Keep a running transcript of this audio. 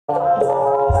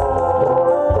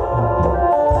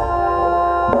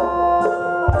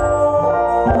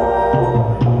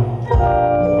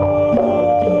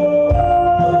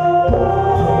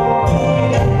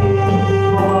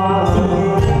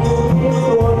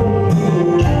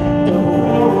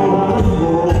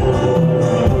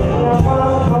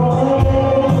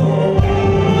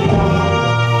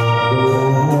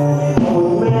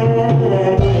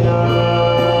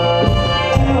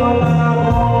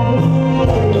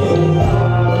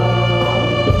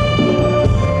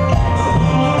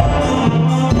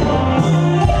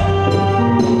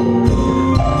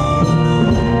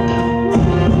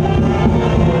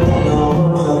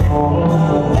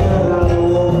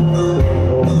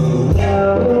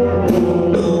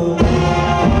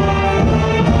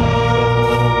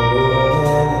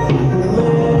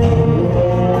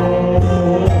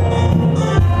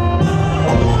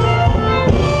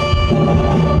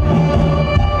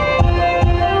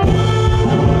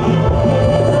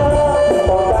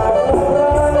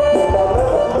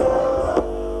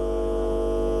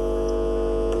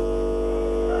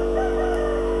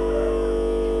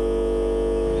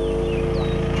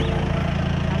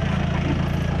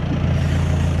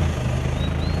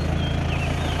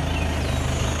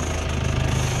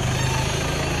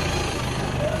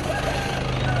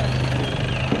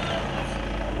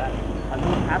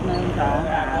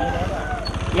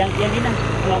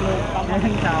1 2 3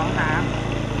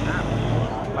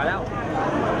มาแล้ว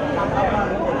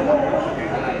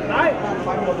ไป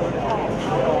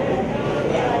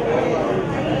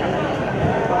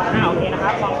โอเคนะค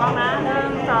รับมองกล้องนะ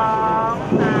1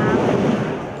 2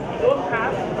 3รูปครับ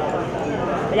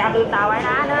พยายามลืมตาไว้น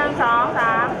ะ1 2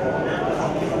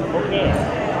 3โอเค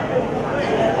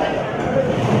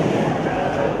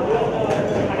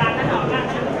การนั้นออกกัน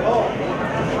นะ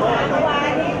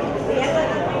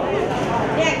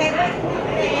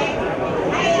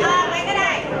ให้ออกไปก็ได้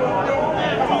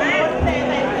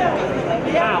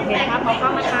โอเคครับมองกล้อ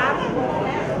งนะครับ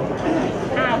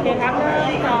โอเคครับ1 2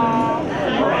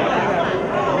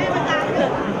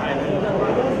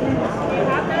ค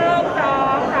รับ1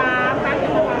 2 3ครับโอ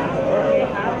เค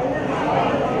ครับ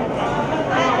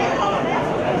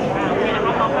โอเคนะค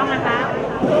รับมองกล้องนะครับ1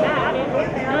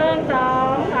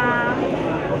 2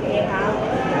 3โอเคครับ2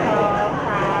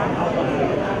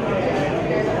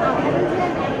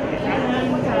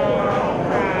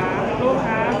 3รูปค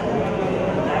รับ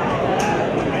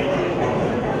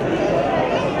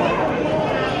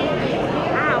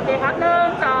โอเคครับ1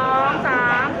 2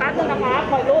 3แป๊บนึงนะครับ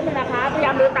ปล่อยรูปนึงนะครับพยาย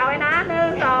ามลืมตาไว้นะ1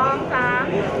 2 3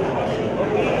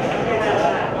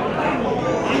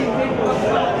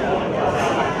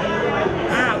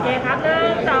โอเคครับ1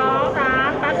 2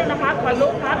 3แป๊บนึงนะครับปล่อยรู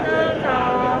ปครับ1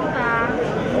 2 3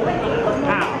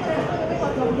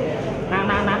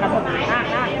นั่งกระทบนั่ง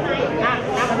ก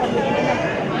ระทบ1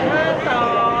 2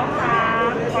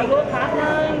 3ปล่อยรูปครับ1 2 3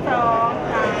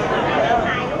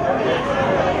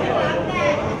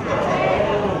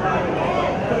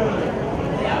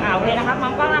โอเคนะครับม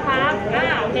องกล้องนะครับ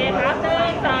โอเคครับ1 2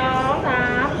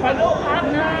 3ปล่อยรูปครับ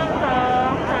1 2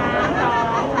 3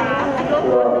 2 3รูป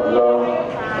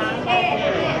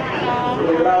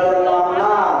เราจะมองห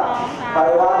น้าไป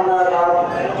วันนะครับ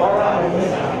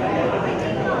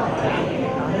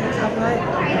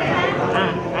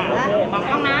มอง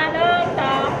กล้องนะ1 2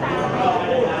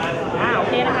 3โอ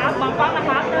เคนะครับมองกล้องนะ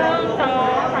ครับ1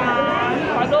 2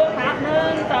 3ปล่อยรูปครับ1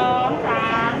 2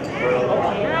 3โอเค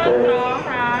1 2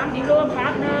 3ดิ้งรูปครั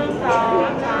บ1 2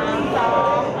 3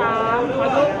 2 3ปล่อย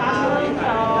รูปครับ1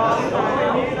 2 3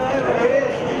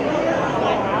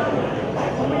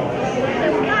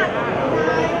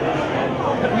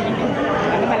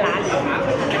อันนี้เป็นร้านอยู่ครับ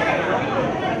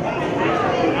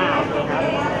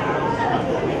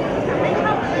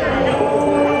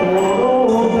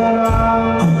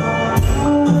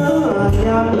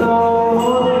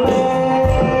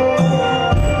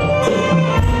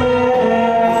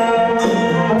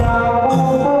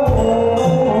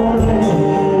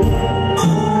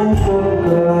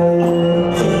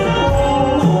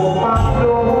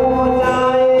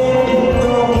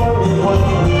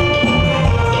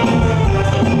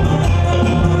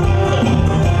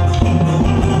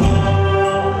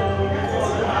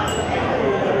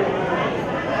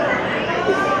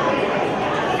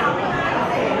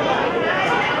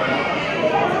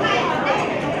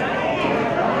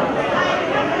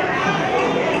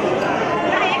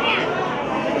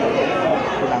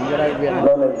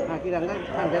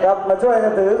ครับมาช่วยกั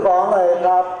นถือของเลยค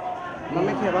รับมันไ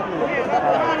ม่ใช่วัดหลวง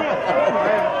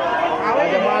เรา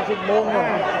จะมา10 โมงเนี่ย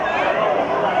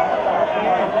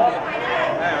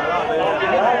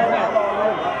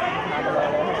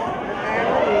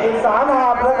อีก3 หา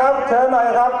บนะครับเชิญหน่อย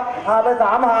ครับหาไป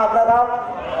3 หาบนะครับ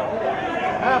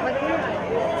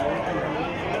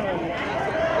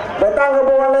ไปตั้งข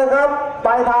บวนเลยครับไป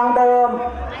ทางเดิม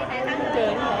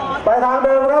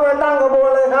ครับไปตั้งขบวน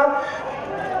เลยครับ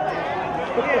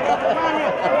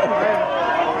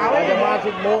เราจะมา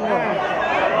10 โมงเนี่ย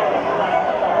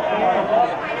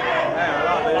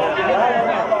เ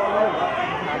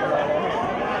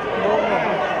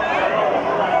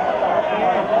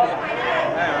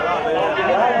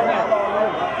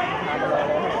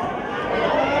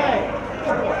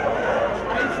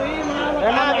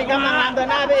นหน้าไปกำลังงานเดิน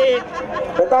หน้าไปอีก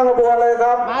ไปตั้งขบวนเลยค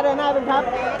รับมาเดินหน้าเป็นครับ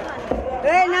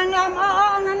นางรำอ้อ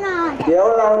นั่นน่ะเดี๋ยว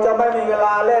เราจะไม่มีเวล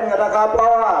าเล่นกันนะครับเพรา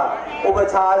ะว่าอุป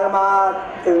ชาจะมา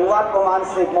ถึงวัดประมาณ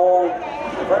10 โมง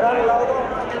เพราะฉะนั้นเราต้อง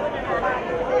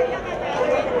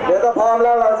เดี๋ยวถ้าพร้อมแ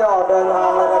ล้วเราจะออกเดินทาง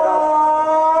เลยนะครับ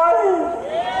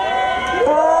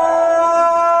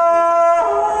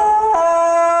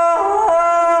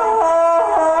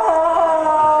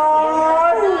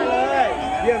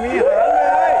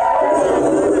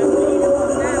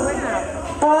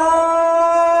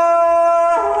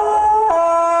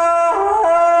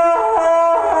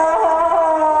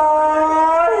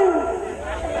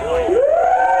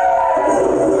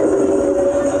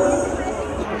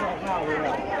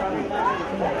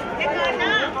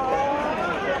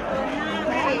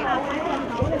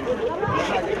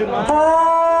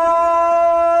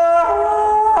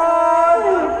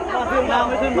น้ำไ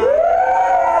ม่ขึ้นมา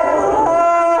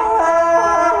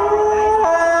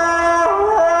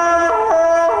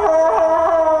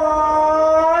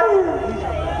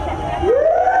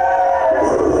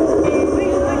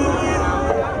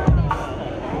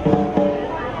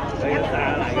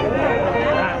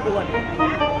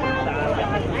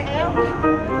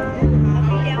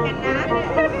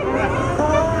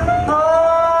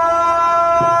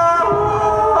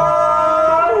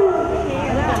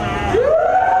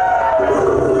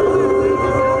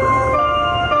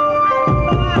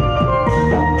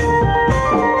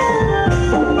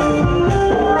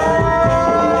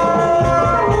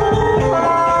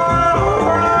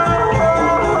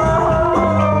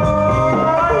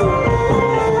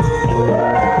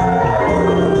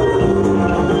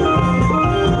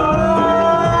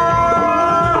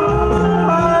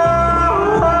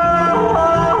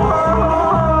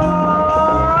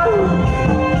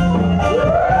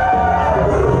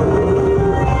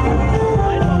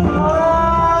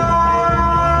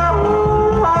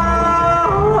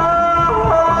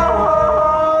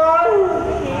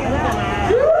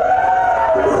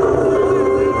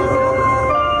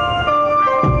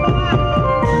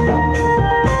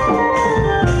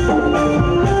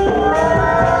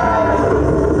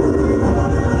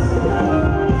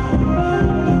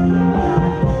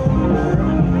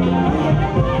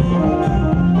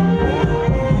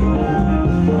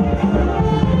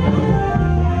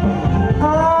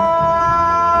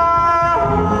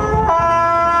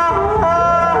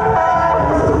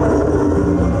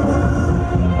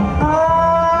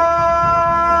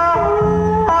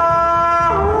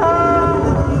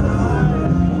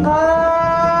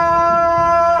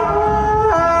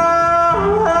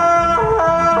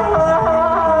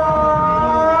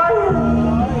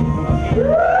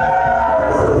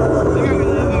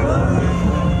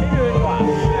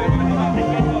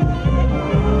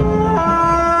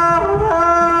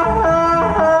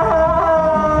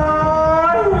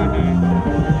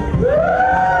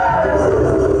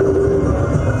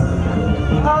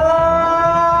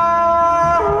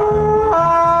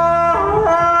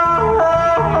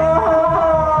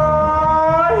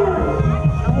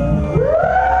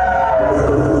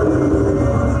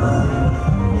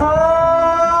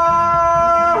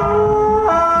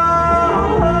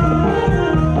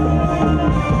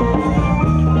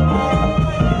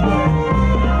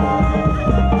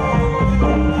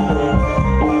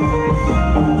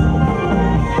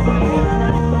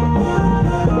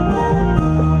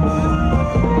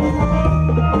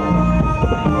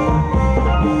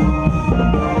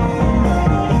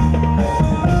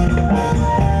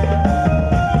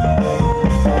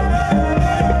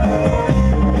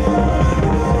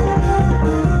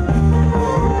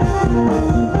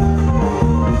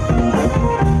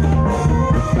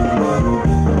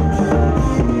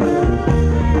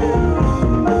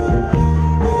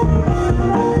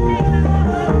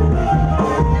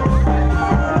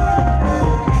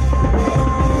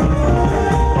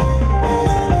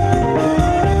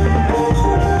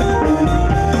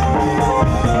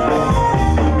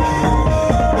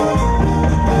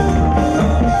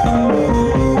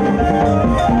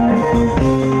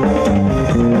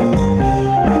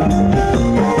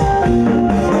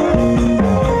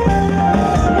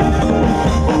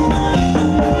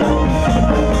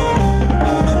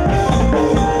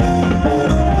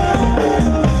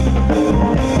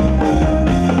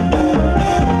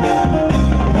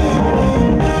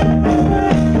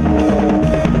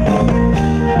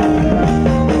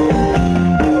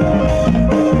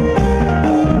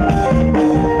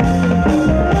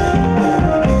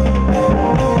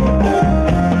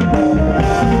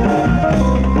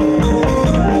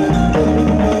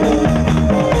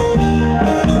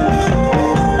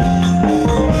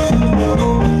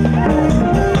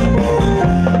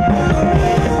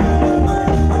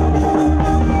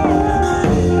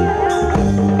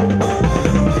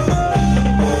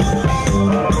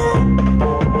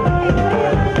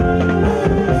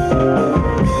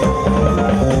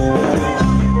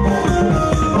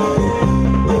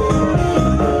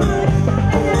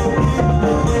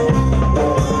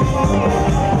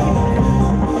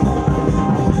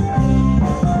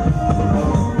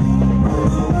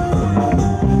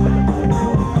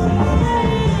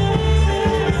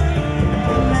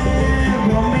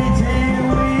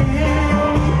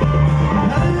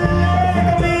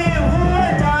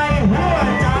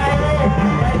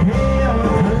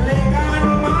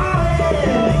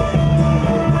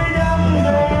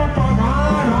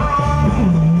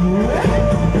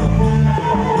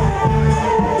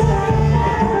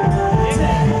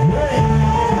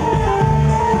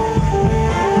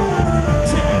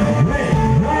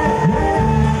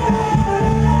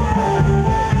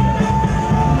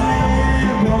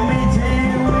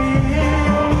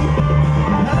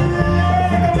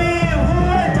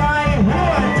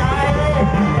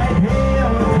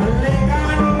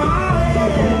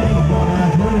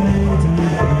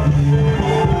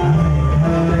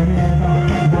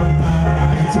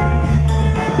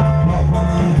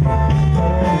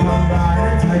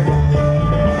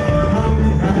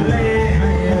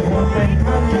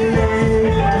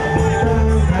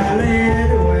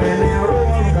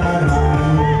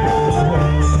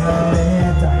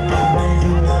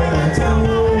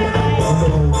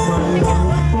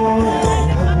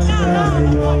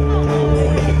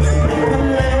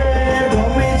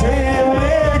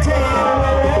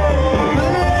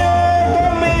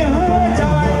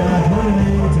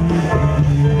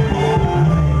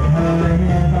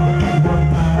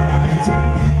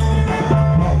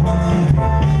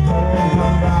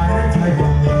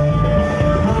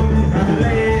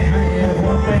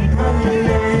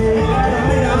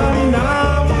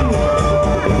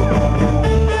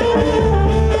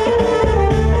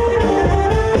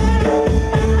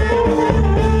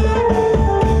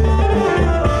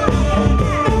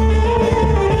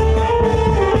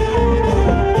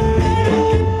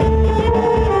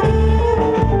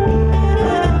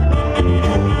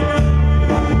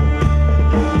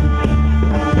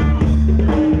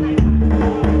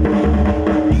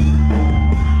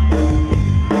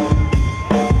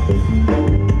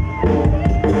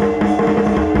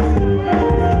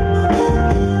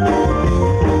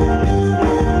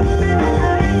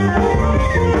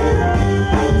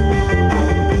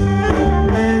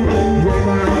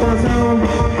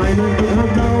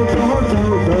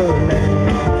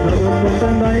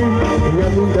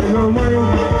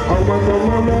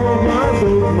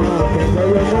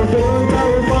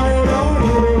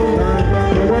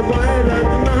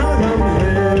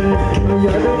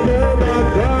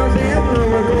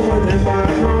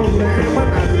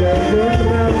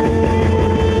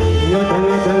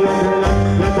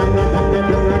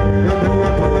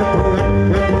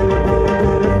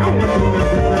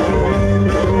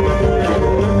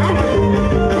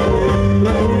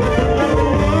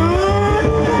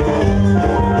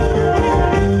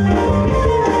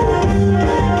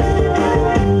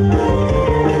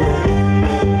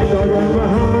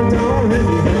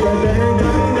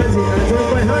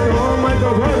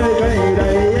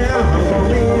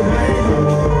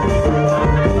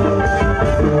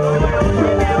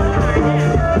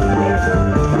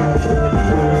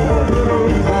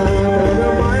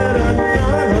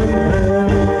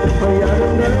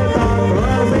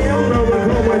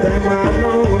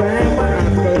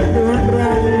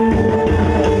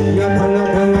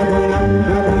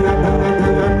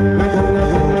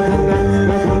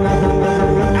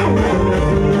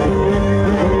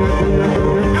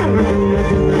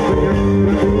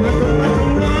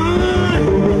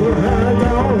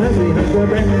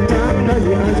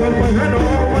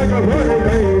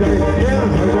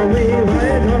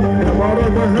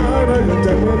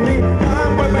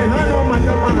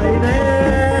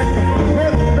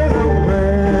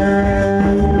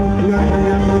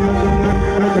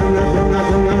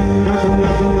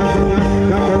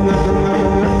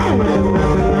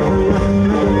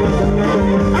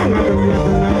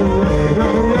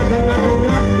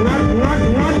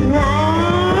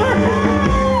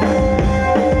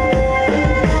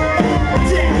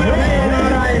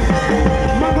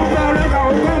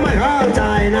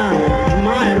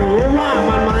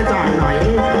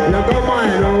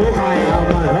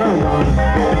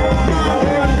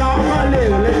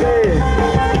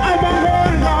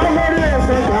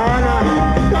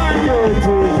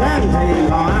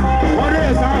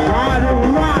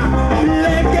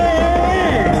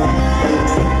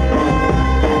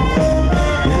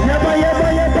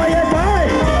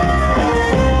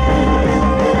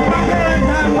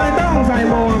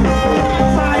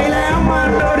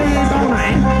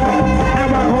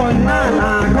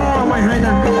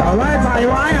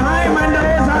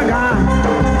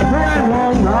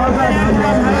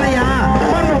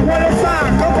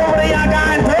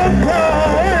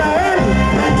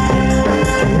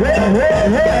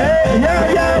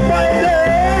อย่าไปเล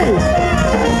ย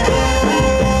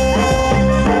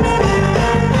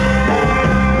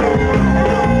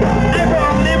ไอ้พว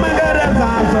กนี้มันก็รักษ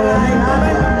าโซน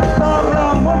ตกล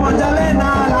งพวกมันจะเล่นอ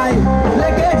ะไรเล่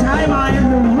นเกใช้มาอย่าง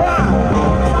หนึ่งว่า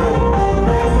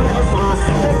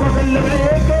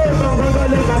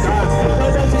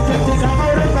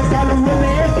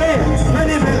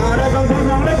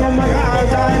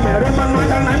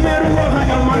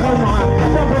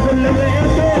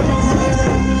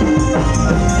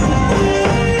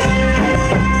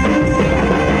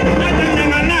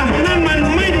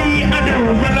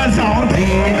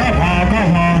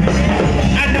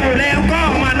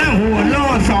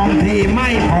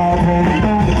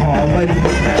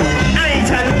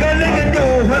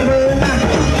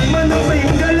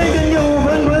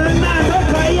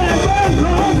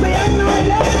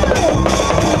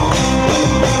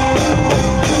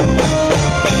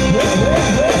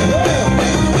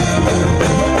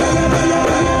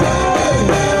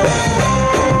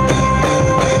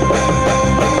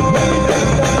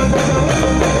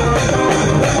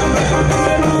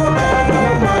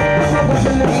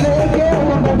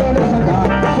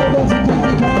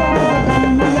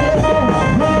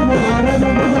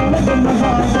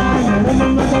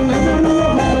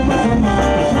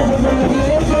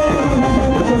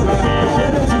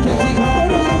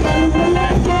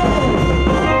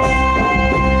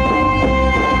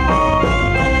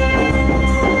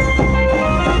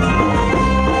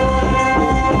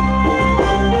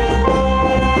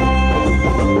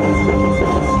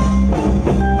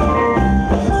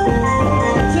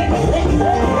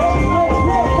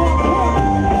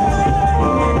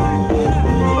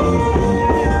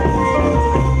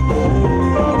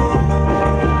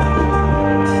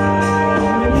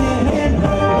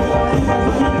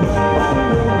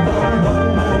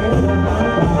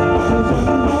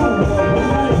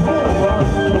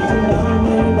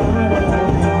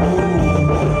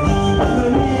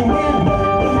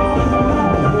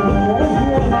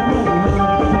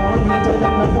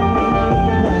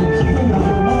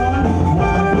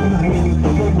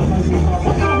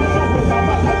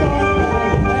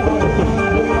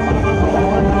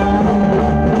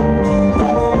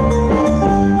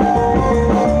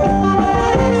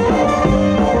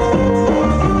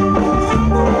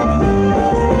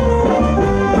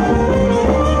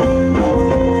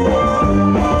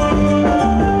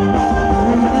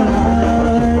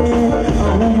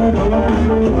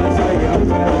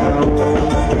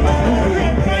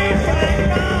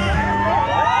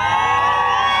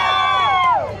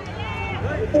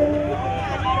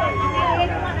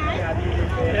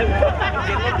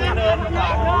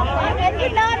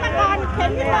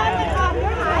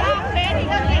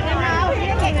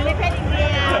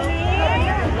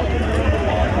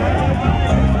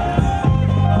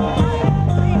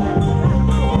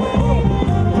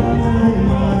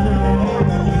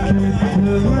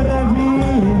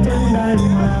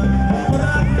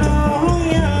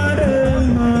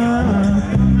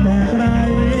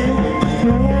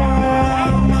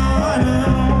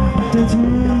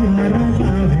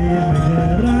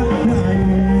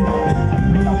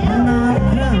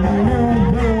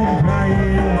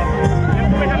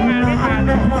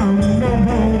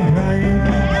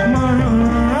มา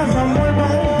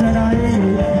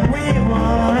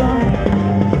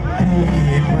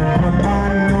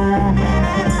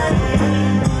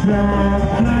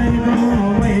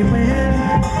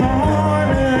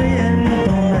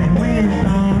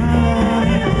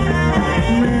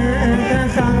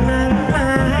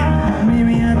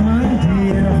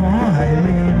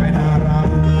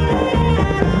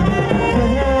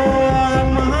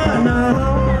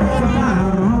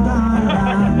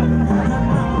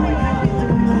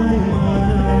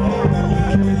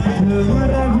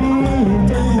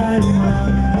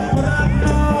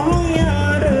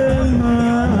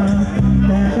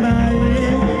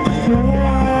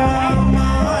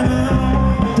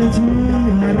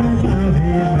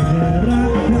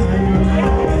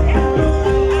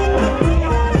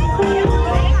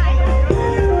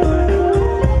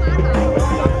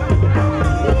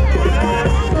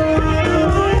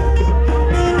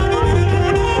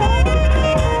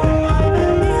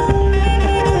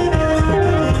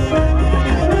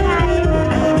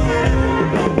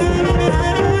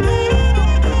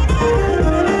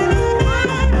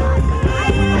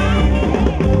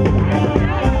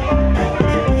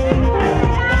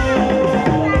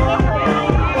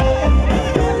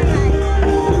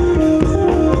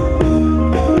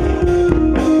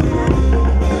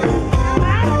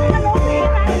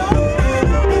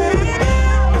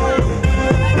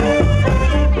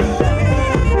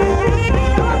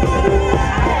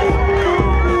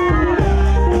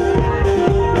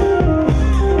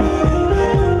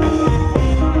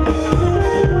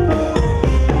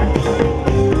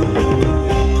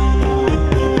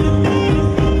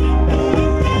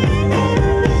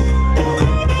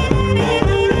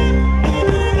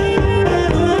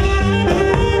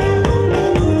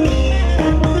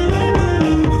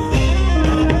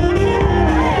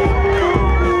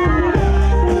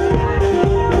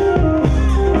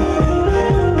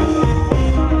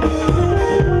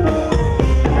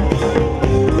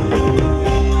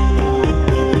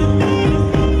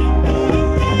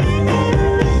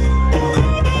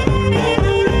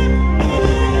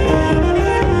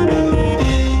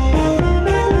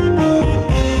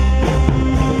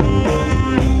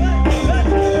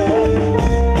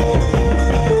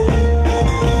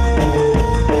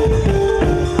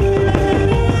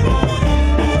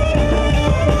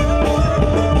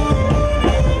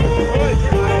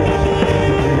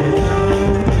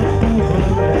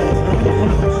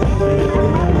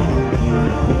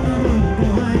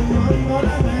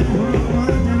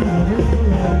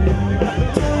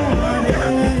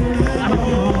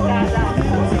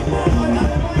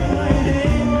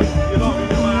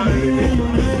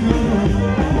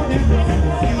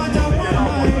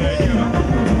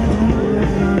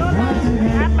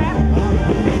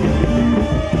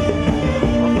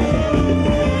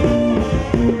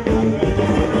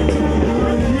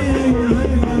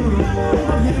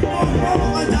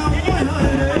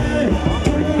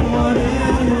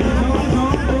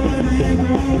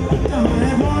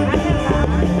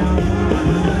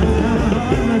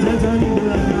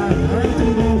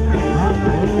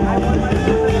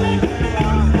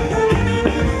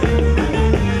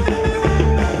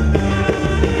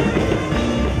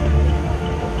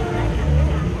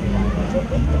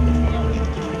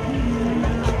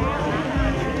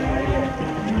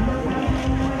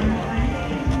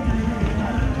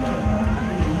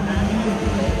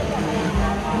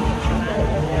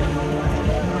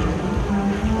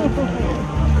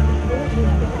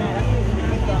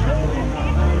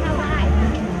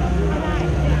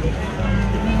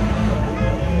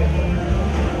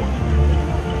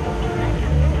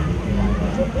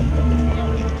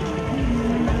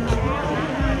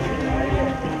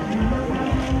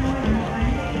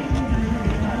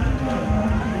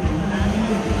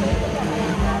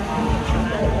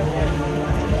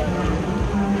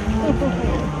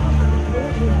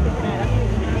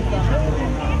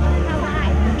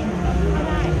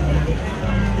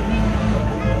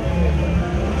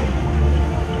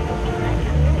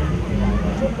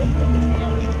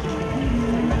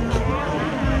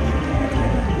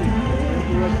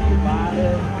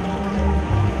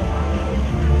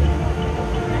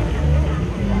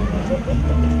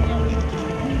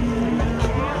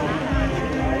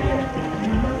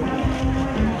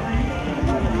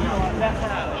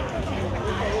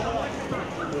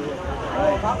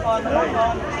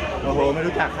โอ้โหไม่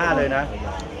รู้จักข้าเลยนะ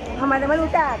ทำไมจะไม่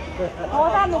รู้จักเพราะว่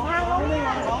าถ้าหนูพังแล้วนี่ไง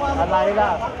อะไรล่ะ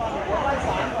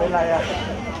เป็นไรอ่ะ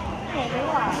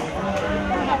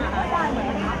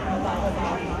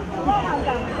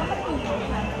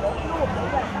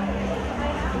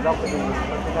เราไปดู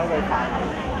ใช้ไวไฟ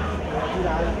ที่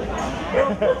ร้าน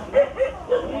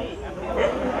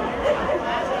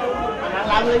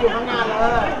ร้านเลยอยู่ข้างหน้าเล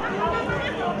ย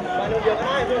มาดูเยอะไ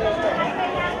ด้เพื่อน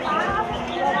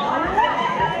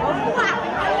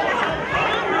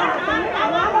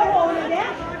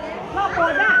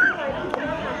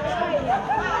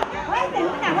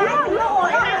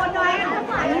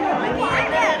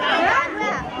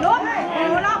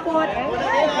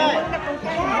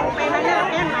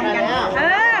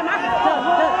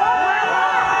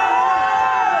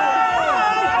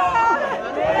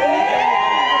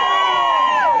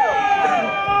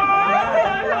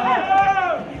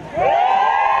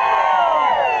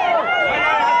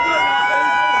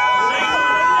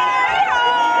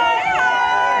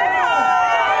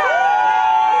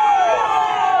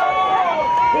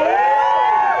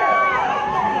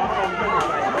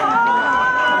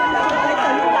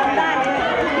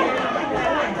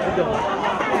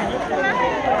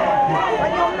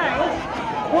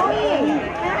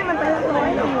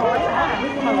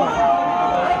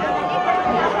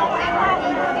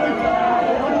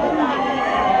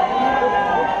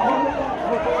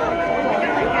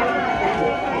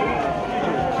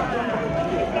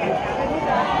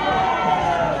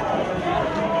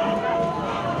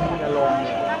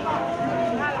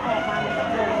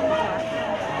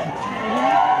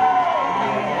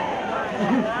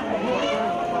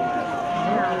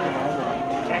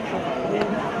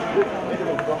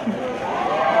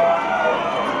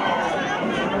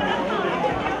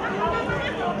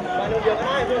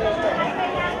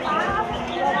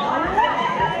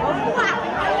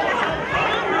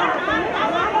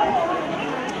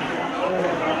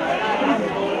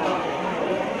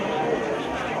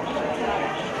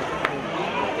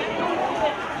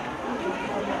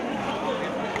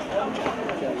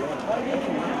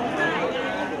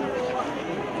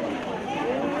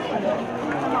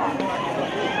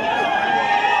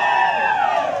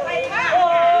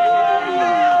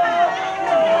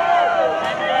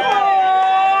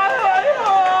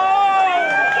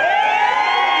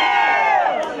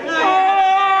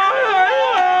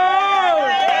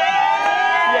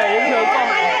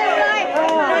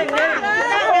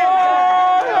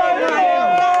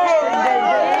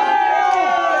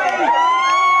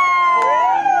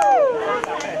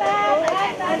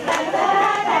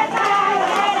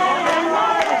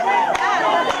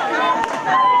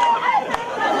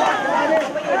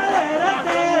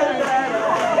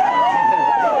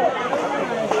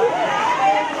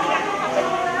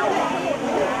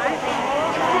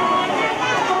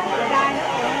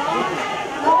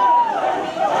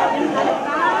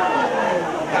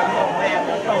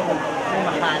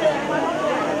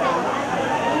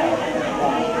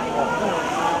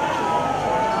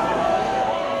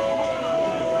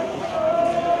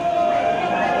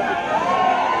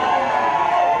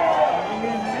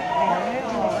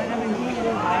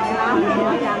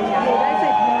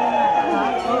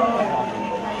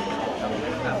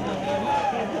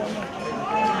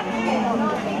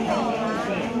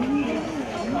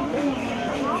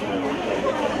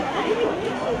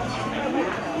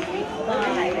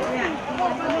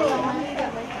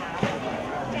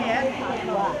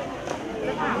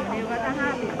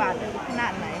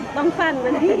ต้องสั้นกว่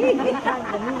านี้สั้น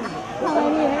กว่านี้ทำไม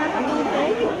นี่นะทำไม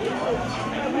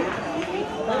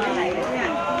อะไรเนี่ย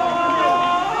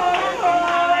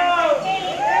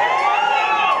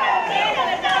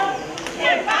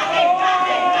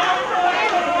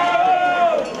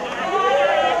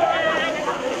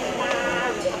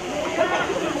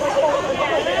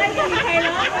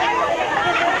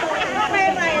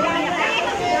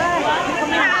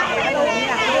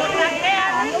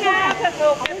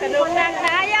สนุกนักน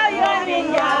ะเย้ายวนวิญ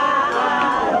ญาณ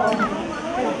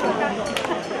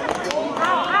เอ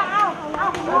า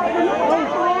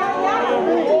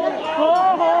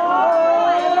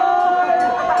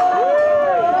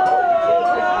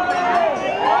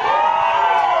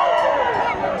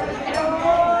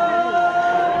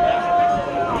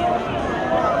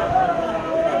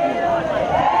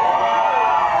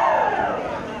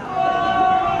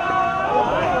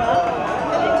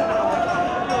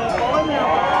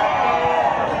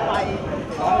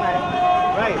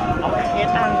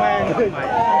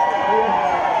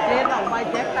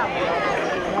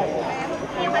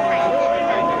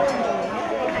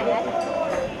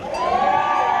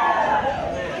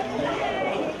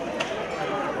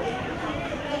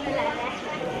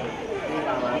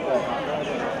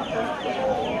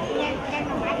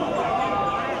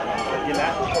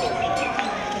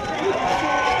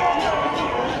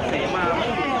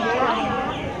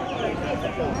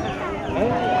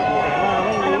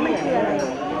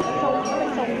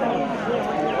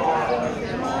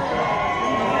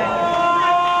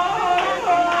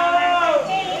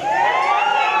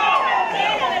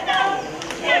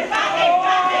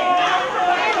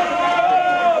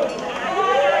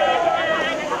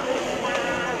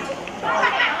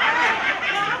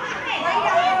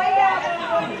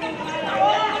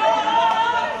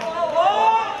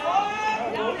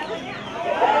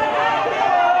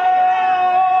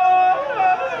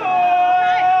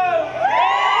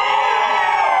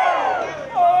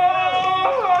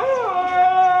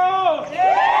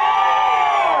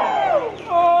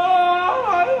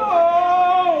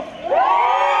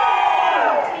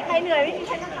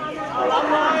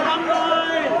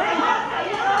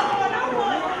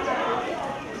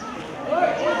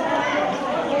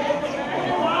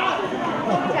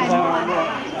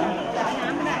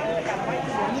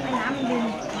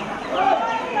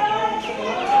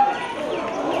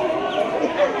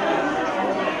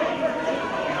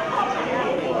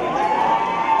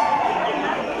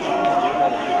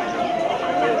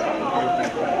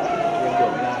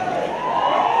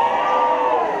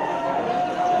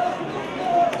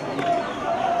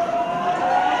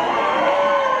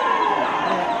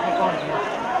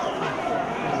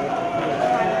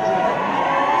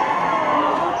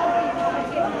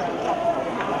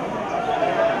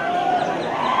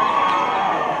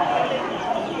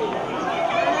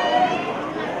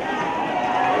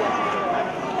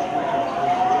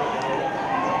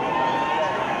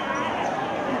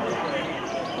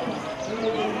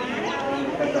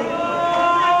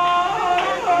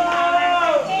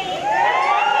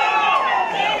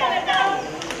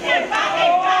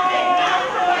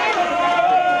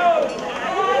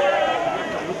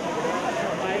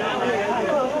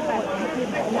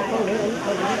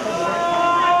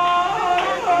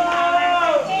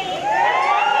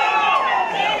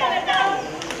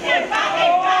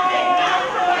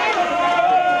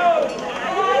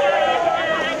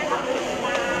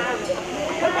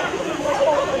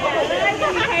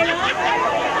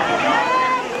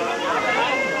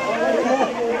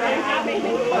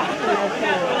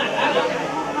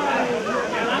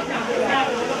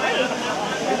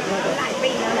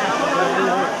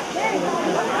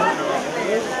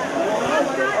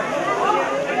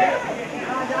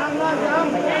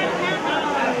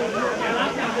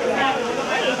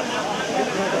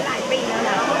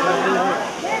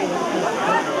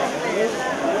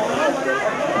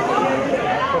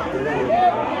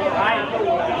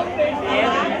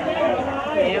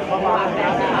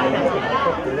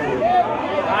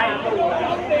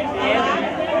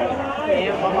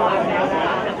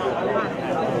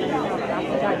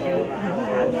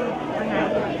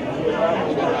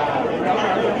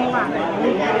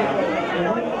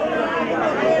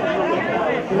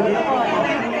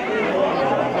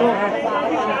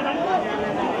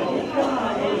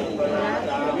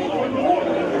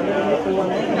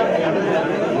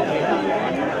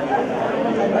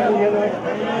เลี้ยงเลย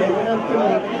เด็กไม่ต้องขึ้น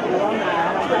เลยร้องหนา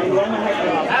ใจร้องมาให้ต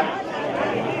ลอดครับ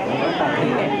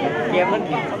เกมมัน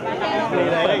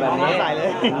เลยเอามาใส่เลย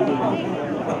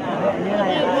นี่อะไร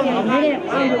นี่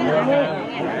เอาอยู่ตรงนี้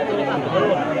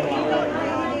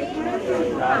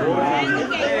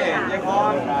ยังพอ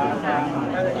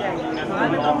น่าจะแย่งยิงกัน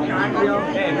ไม่ต้องงานเดียว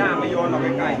หน้าไม่โยนเรา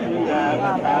ใกล้ๆ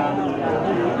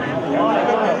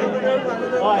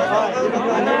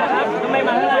ทำไมม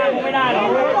าข้างล่างไม่ได้หรอ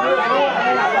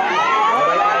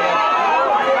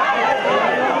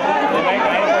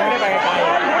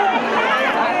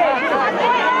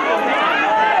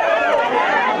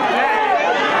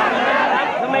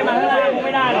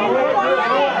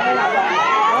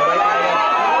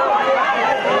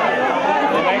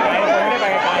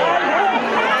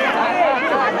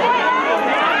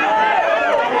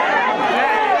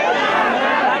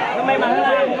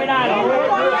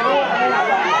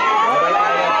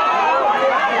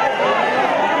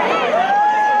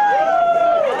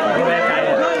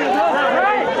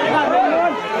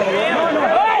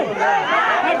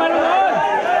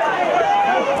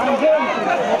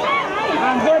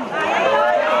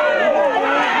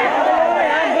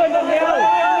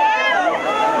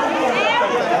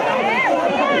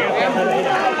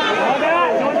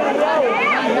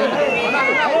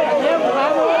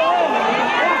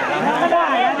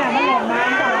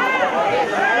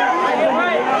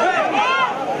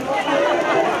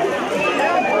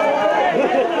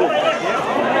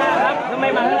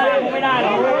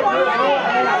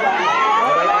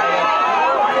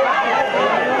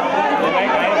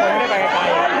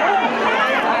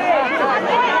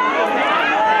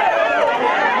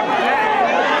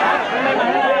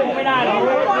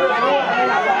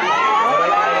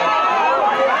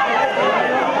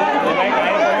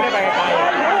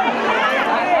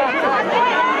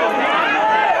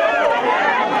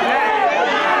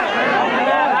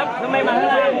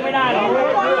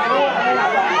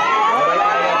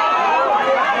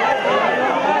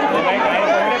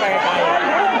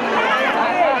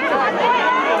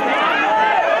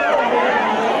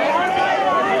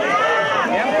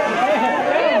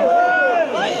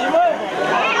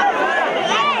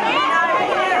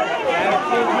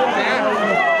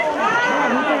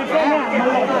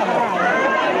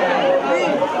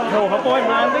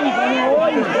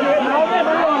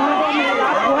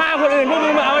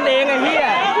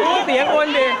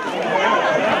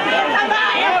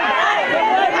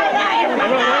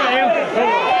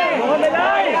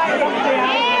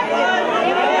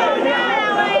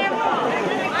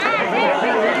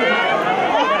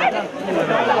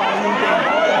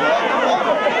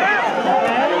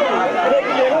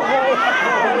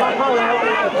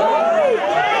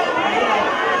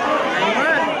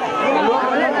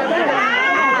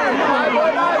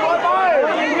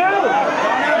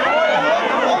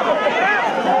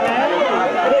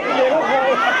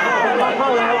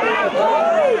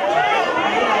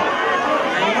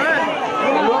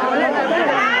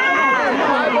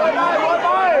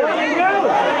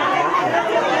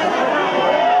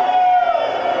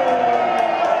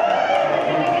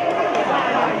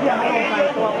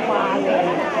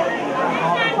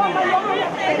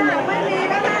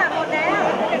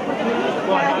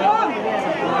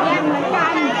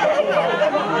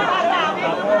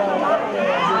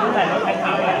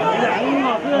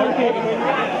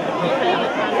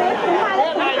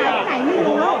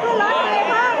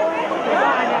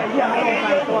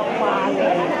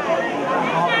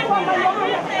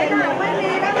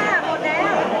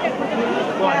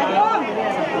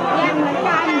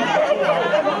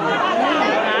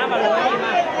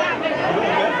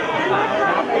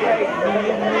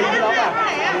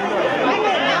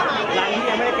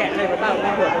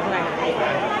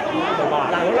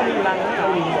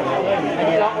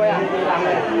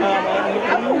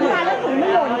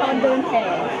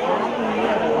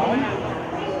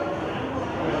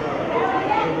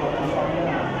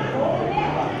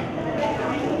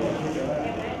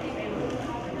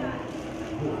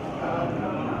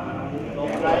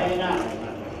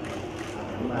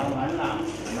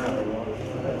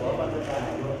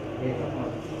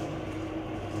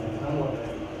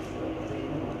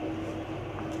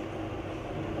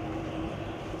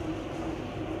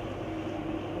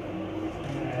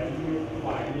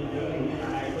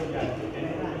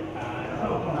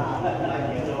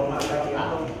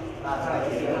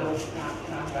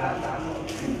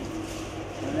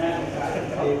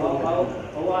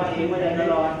เพราะว่าเองไม่ได้ต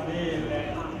ลอดนี่แหละ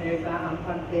เอกาอัม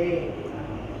พันเต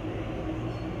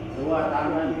หรือว่าตาม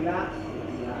นั้นอีกละ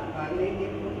การเลี้ยงยิ้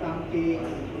มทุกตามปี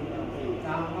ต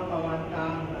ามพระประวันตา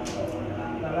ม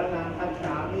สารนังคัจฉ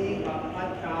ามิปัปปั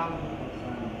จจาม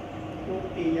ทุ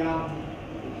ติยม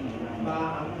ปา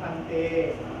หังคันเต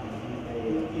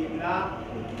อุจิระ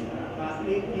ปะ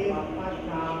ลิขิมัช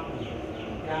ฌัง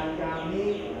ยาจามิ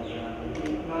อิ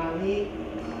มานิ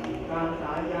การส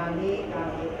ายานิการ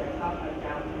เกิดแต่ข้าพเ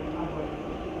จ้ามีพระบรม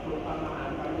สุภมหา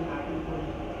กรุณาธิคุณ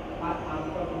พระธรรม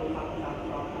ก็คือคำสั่ง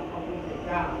สอนของพระพุทธเ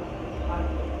จ้าก่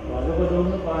อนแล้วก็ดูเ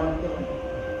มื่อก่อน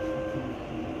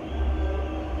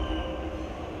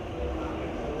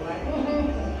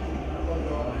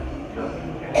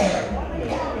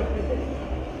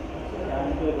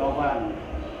คือเราบ้าน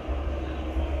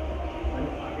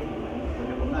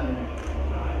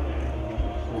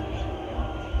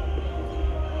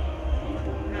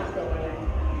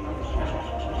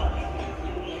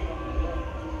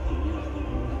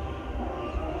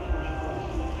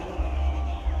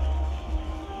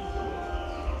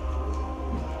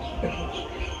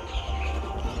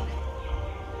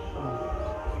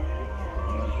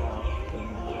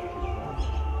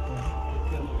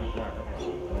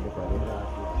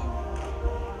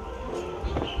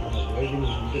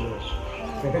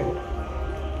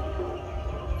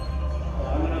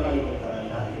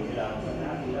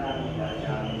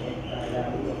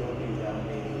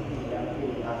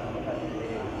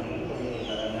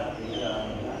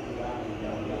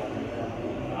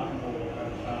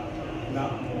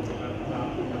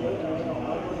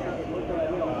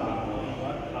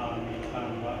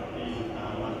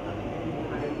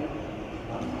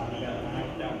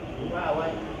ว่าไว้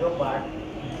ยกบาตร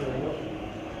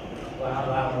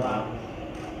วาง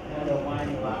ดอกไม้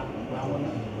นี่วางหม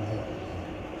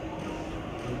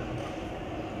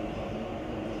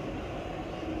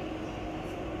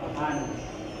ดท่าน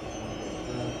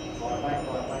กอดไปเ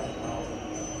อา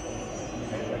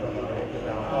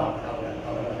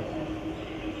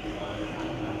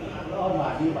เอาบา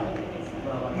ตรนี่บาตรเ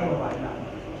อาบาตรหนัก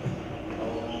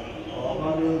ขอมา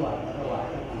ดูบาตรถวาย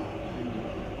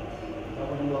เรา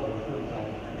ก็ดูว่าผมขึ้นไป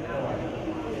ถวาย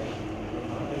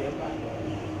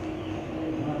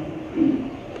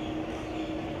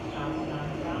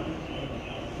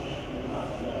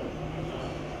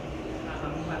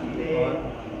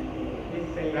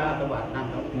ราตวัดนั่ง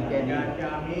ครับแก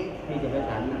นี้ที่จะไป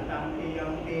ฉันตังที่ยั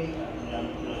งตี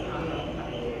อังคัน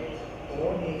โอ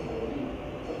นิ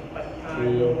ปัจจา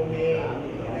โยเม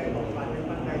ในบอกว่าใน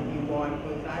ปัจจัยจีวร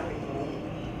มือซ้ายเป็นโค้ง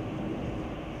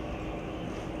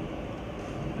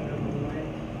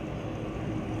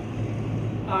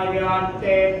อายันเต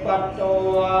ปัจจ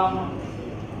วัง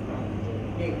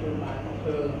นี่คือหมายของเธ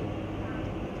อ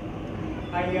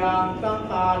อายังสัง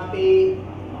ฆาติ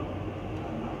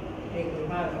นี่คือ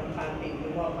ผ้าสังฆาติคื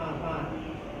อว่าผ้า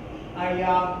อา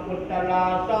ยังอุตตรา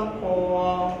สังโฆ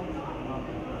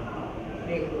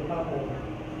นี่คือผ้าห่ม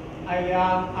อายั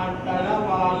งอันตรว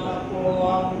าสโก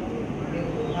นี่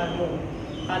คือผ้านุ่ง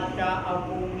อัจจะอ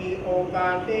ภูมิโอกา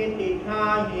เสติทา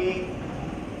หิ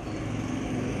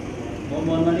ม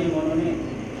นมานี่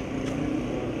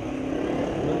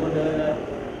ลุกมาเดินเลย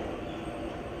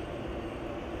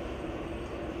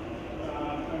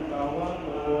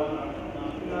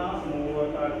นะโม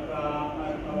ตัสสะภะ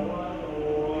คะวะโต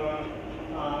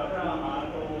อะระหะ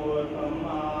โตสัมม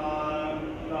า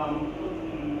สัมพุท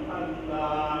ธัสสะ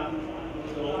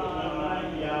โสมา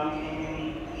ยัง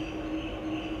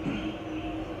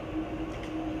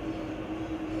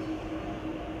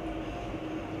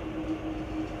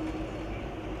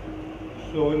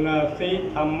สุนัสิ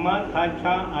ธรรมทัชช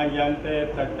ะอายันเต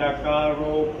ตัจจการโร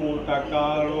ภูตกา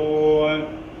รโร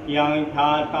ยังชา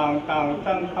ตังสั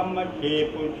งคัมมะเช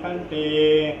ปุชันติ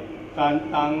สัน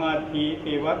ตังอาทิ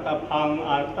ติวัตพัง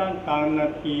อาสันตังนา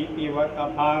ทีติวัต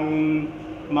พัง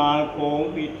มาโค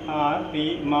วิทาติ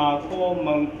มาโค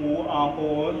มังคูอาโห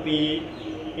ติ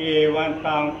เอวัน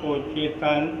ตังปุจิ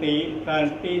สันติ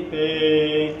เต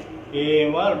เอ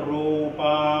วรูป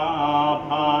าอาภ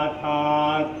าธา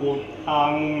กุตั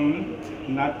ง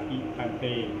นัตถิอันเต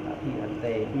อันเต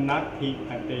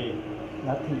อันเต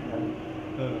นัตถิ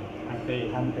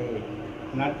อันเต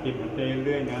นัตถิอันเตเ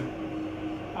รื่อยนะ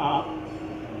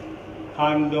คั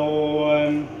นโดน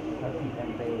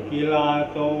กิลา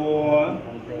โต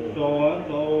โส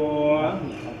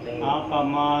อาป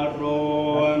มาโร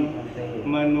น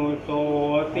มนุโส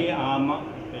ติอามะ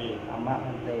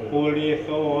ปุริโส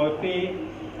ติ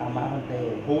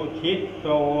ผู้ชิตโส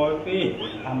ติ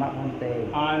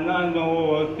อานาโน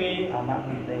ติ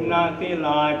นาติล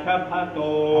าชพะโต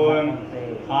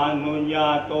อนุญา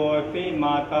โตติม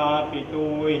าตาปิตุ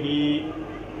หิ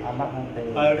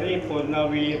ปริปุณ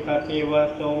วีสติว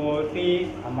โสติ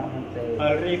ป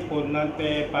ริปุณเต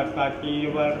ปัตตจี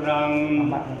วรัง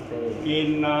กิน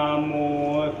นาโม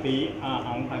สีอา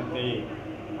หังพันเต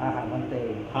อาหารมันเต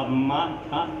ธรรมะ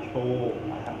ทะโช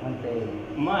อาหารมันเต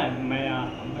ไม่อา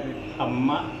ไม่ธรรม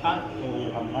ะทะโช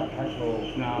ธรรมะทัชโช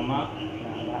นามะ น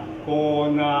ามะ โก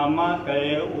นามะเต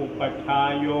อุปชา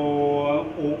โย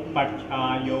เม ปัจชา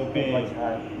ยโย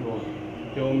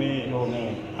โยเม โยเม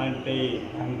อันติ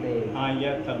ทันเต อาย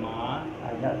ตมา อา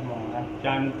ยะมหะ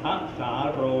จันทสา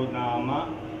โรนามะ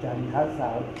จันทัสสา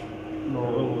โล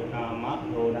โรนามะ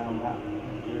โลนามะ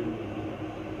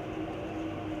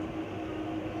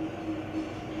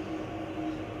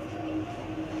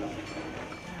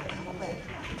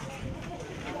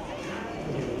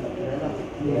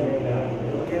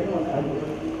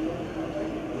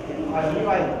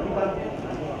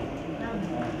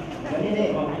นี่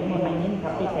มันไม่นิ่งครั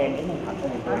บที่แทนนิดนึงครับ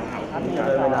ครับ1 2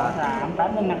 3แป๊บ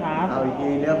นึงนะครับ เอาอีกที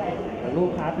เร็ว รูป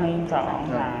ครับ1 2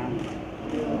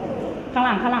 3ข้างห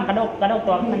ลังกระดก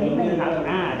ตัวขึ้นมานิดนึงครับ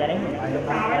จะได้เห็น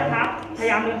ตาไว้นะครับพยา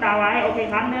ยามลืมตาไว้โอเค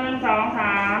ครับ1 2 3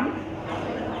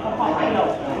ขอไปเดียว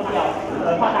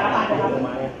ขอตาละปากนะครับ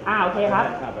โอเคครับ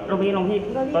ลงพี่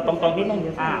ตัวตรงนิดนึง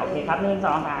โอเคครับ1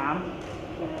 2 3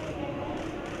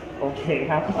โอเค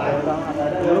ครับ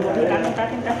ดูที่กัน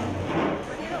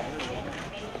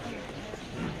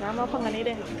น้ำมาฟังอันนี้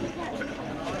ดิ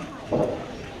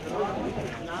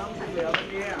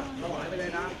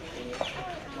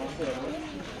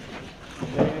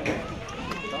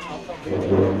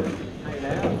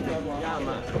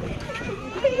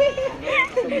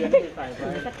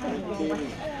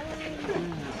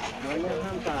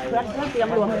เพื่อนเตรียม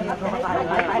รวมเลยครับ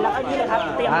ไปแล้วนี่เลยครับ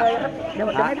เตรียมเลยครับเดี๋ยว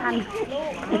จะไม่ทัน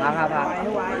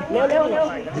เร็ว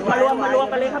มารวม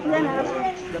กันเลยครับเพื่อนนะครับ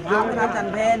พาไปทำจัน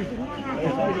เพน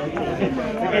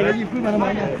แล้วหยิบขึ้นมาทำไม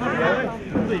เนี่ย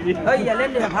เฮ้ยอย่าเล่น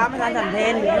เดี๋ยวพาไม่ทันจันเพ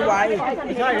นไม่ไหว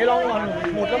ใช่ให้ลองก่อน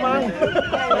หมดแล้วมั้ง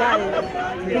ใช่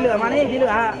ที่เหลือมานี่ที่เหลื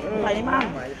อใส่นี่มั่ง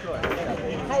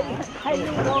ให้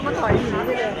ลูกโดนมาถอยนะ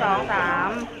ที่เหลือ2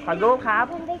 3ขอรูปครับ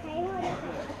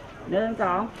1 2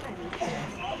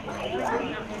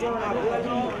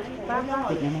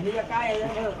ติดไหม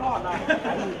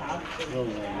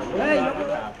เฮ้ย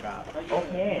โอ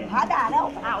เคพาด่าแล้ว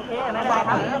โอเคไม่เป็นไรค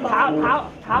รับ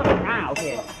เท้าโอเค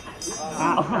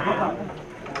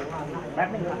แป๊บ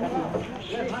นึงครับ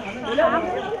เร็วครับ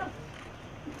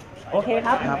โอเคค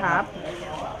รับ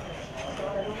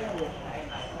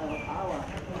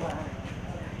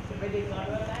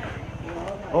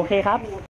โอเคครับ